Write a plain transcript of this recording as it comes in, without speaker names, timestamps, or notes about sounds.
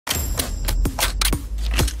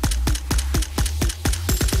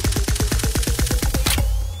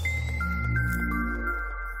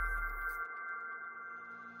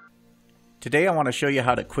Today I want to show you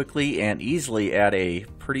how to quickly and easily add a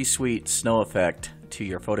pretty sweet snow effect to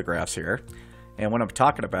your photographs here. And what I'm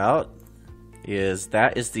talking about is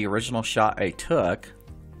that is the original shot I took,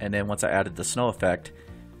 and then once I added the snow effect,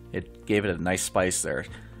 it gave it a nice spice there.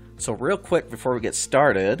 So real quick before we get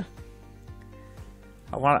started,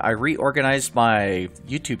 I reorganized my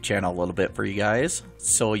YouTube channel a little bit for you guys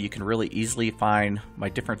so you can really easily find my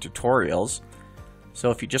different tutorials. So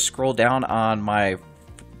if you just scroll down on my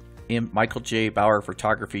Michael J. Bauer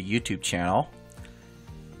Photography YouTube channel,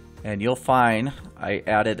 and you'll find I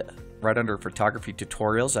added right under photography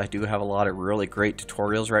tutorials. I do have a lot of really great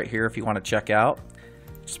tutorials right here if you want to check out.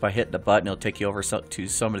 Just by hitting the button, it'll take you over to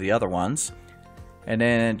some of the other ones. And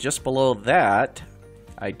then just below that,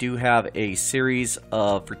 I do have a series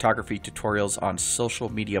of photography tutorials on social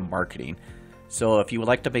media marketing. So if you would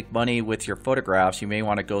like to make money with your photographs, you may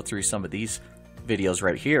want to go through some of these videos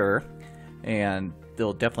right here, and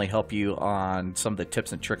they'll definitely help you on some of the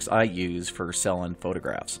tips and tricks I use for selling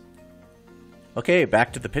photographs. Okay,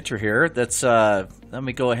 back to the picture here. Let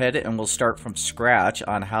me go ahead and we'll start from scratch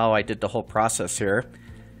on how I did the whole process here.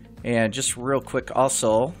 And just real quick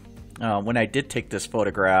also, when I did take this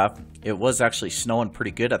photograph, it was actually snowing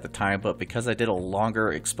pretty good at the time, but because I did a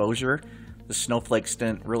longer exposure, the snowflakes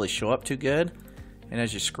didn't really show up too good. And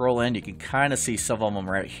as you scroll in, you can kind of see some of them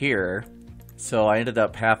right here. So I ended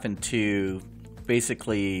up having to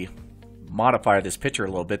basically modify this picture a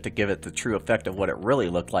little bit to give it the true effect of what it really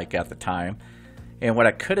looked like at the time. And what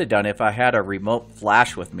I could have done, if I had a remote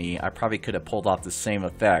flash with me, I probably could have pulled off the same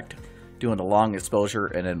effect, doing a long exposure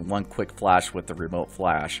and then one quick flash with the remote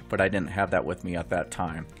flash, but I didn't have that with me at that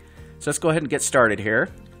time. So let's go ahead and get started here.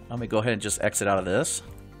 Let me go ahead and just exit out of this.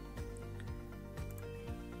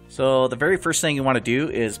 So the very first thing you want to do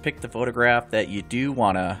is pick the photograph that you do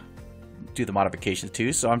want to do the modifications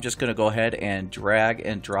to. So I'm just going to go ahead and drag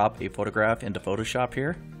and drop a photograph into Photoshop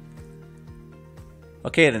here.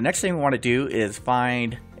 Okay, the next thing we want to do is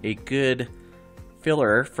find a good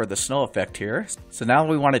filler for the snow effect here. So now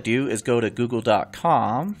what we want to do is go to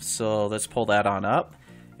google.com. So let's pull that on up.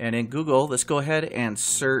 And in Google, let's go ahead and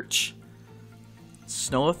search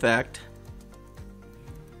snow effect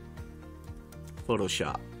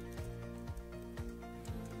Photoshop.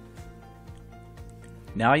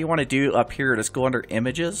 Now you want to do up here, let's go under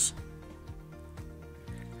images.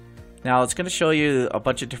 Now it's going to show you a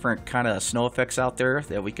bunch of different kind of snow effects out there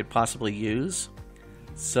that we could possibly use.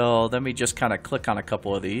 So let me just kind of click on a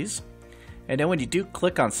couple of these. And then when you do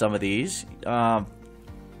click on some of these,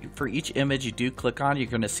 for each image you do click on, you're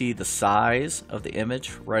going to see the size of the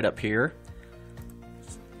image right up here.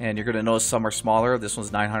 And you're going to notice some are smaller. This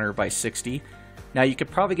one's 900 by 60. Now you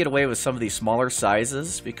could probably get away with some of these smaller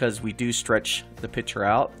sizes because we do stretch the picture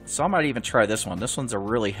out. So I might even try this one. This one's a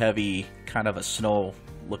really heavy kind of a snow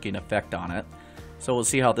looking effect on it. So we'll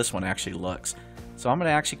see how this one actually looks. So I'm going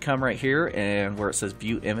to actually come right here and where it says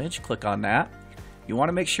view image, click on that. You want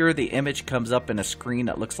to make sure the image comes up in a screen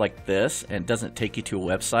that looks like this and doesn't take you to a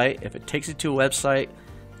website. If it takes you to a website,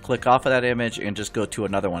 click off of that image and just go to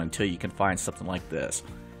another one until you can find something like this.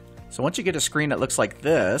 So once you get a screen that looks like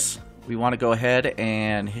this, we want to go ahead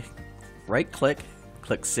and right click,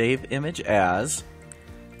 click save image as.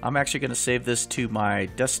 I'm actually going to save this to my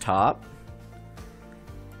desktop.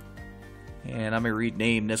 And I'm going to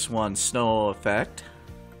rename this one Snow Effect.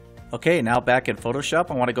 Okay, now back in Photoshop,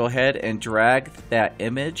 I want to go ahead and drag that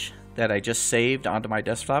image that I just saved onto my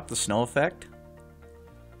desktop, the snow effect.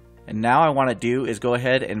 And now I want to do is go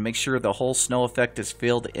ahead and make sure the whole snow effect is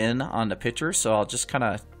filled in on the picture. So I'll just kind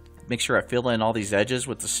of make sure I fill in all these edges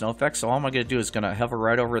with the snow effect. So all I'm going to do is going to hover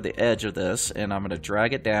right over the edge of this, and I'm going to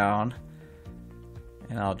drag it down,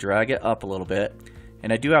 and I'll drag it up a little bit.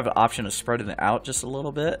 And I do have an option of spreading it out just a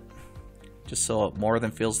little bit, just so it more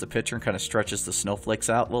than fills the picture and kind of stretches the snowflakes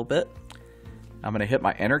out a little bit. I'm going to hit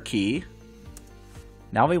my enter key.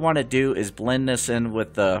 Now what we want to do is blend this in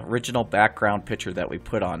with the original background picture that we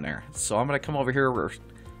put on there. So I'm going to come over here where it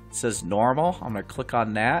says normal. I'm going to click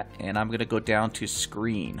on that, and I'm going to go down to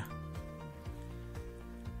screen.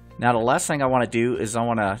 Now the last thing I want to do is I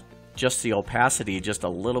want to adjust the opacity just a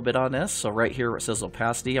little bit on this. So right here where it says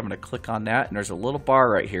opacity, I'm going to click on that, and there's a little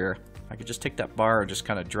bar right here. I could just take that bar and just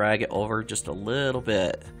kind of drag it over just a little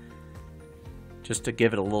bit, just to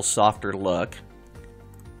give it a little softer look.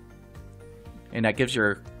 And that gives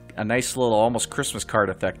you a nice little almost Christmas card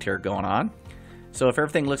effect here going on. So if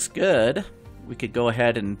everything looks good, we could go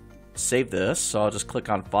ahead and save this. So I'll just click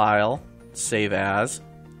on File, Save As,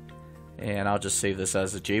 and I'll just save this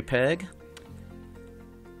as a JPEG.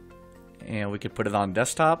 And we could put it on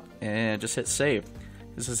desktop and just hit save.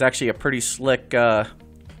 This is actually a pretty slick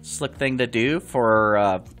thing to do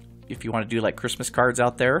for if you want to do like Christmas cards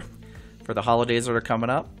out there for the holidays that are coming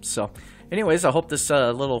up. So anyways, I hope this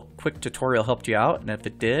little quick tutorial helped you out, and if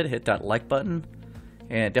it did, hit that like button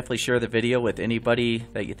and definitely share the video with anybody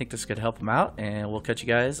that you think this could help them out, and we'll catch you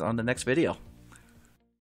guys on the next video.